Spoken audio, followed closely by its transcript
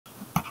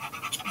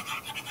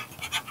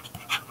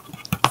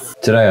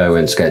Today I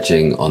went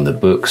sketching on the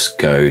Boox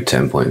Go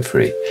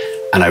 10.3,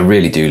 and I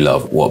really do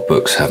love what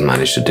Boox have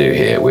managed to do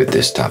here with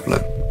this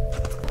tablet.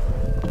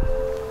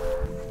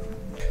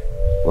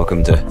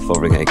 Welcome to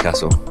Fotheringhay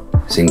Castle.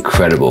 It's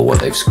incredible what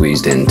they've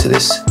squeezed into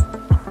this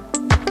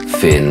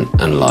thin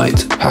and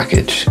light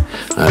package.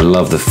 I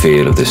love the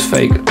feel of this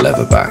fake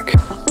leather back.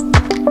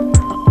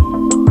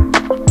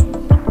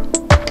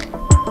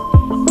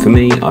 For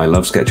me, I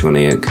love sketching on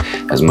ink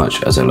as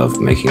much as I love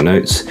making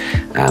notes,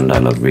 and I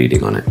love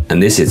reading on it.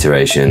 And this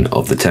iteration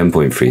of the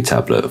 10.3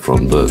 tablet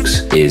from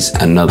Boox is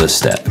another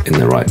step in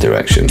the right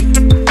direction.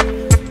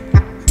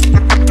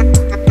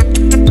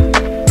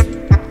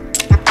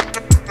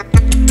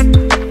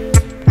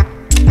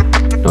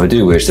 Now, I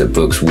do wish that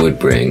Boox would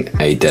bring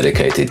a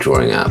dedicated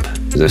drawing app.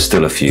 There's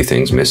still a few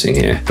things missing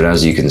here, but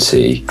as you can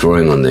see,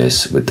 drawing on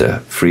this with the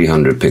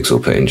 300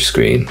 pixel per inch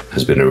screen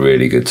has been a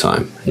really good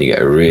time. And you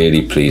get a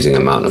really pleasing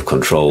amount of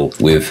control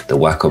with the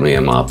Wacom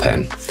EMR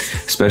pen.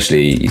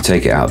 Especially you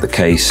take it out of the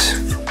case,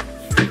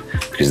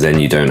 because then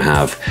you don't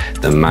have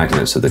the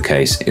magnets of the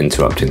case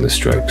interrupting the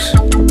strokes.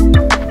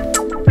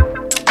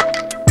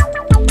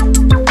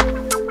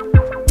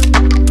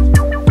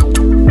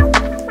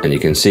 And you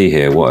can see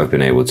here what I've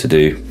been able to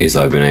do is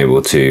I've been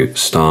able to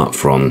start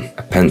from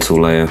a pencil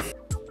layer,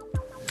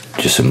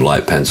 just some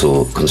light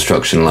pencil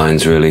construction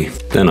lines really.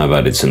 Then I've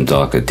added some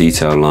darker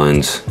detail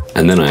lines,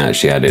 and then I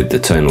actually added the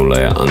tonal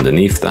layer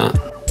underneath that.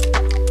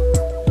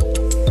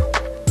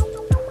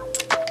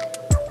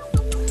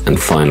 And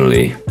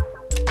finally,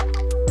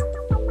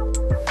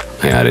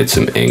 I added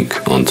some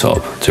ink on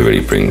top to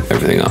really bring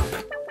everything up.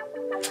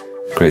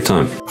 Great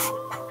time.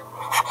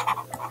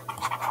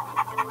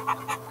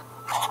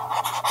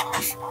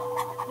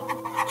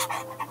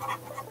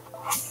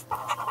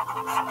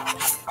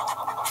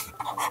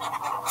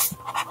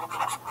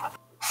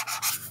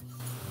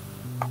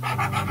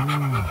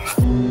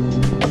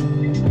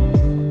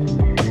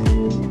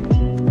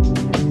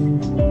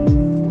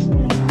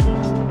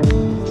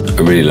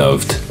 I really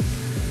loved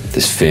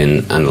this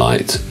thin and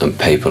light and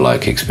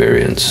paper-like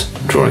experience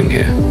drawing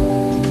here.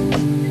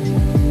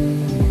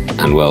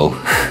 And well,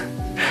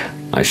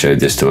 I showed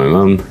this to my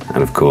mum,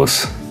 and of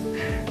course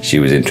she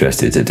was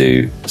interested to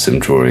do some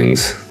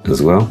drawings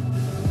as well.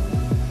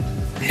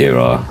 Here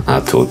are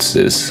our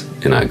tortoises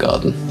in our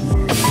garden.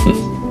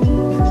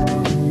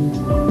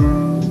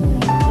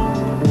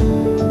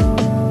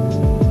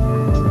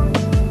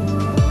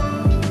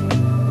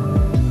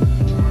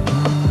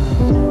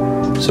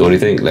 So what do you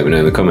think? Let me know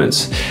in the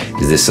comments.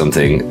 Is this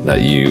something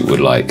that you would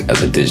like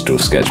as a digital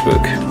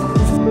sketchbook?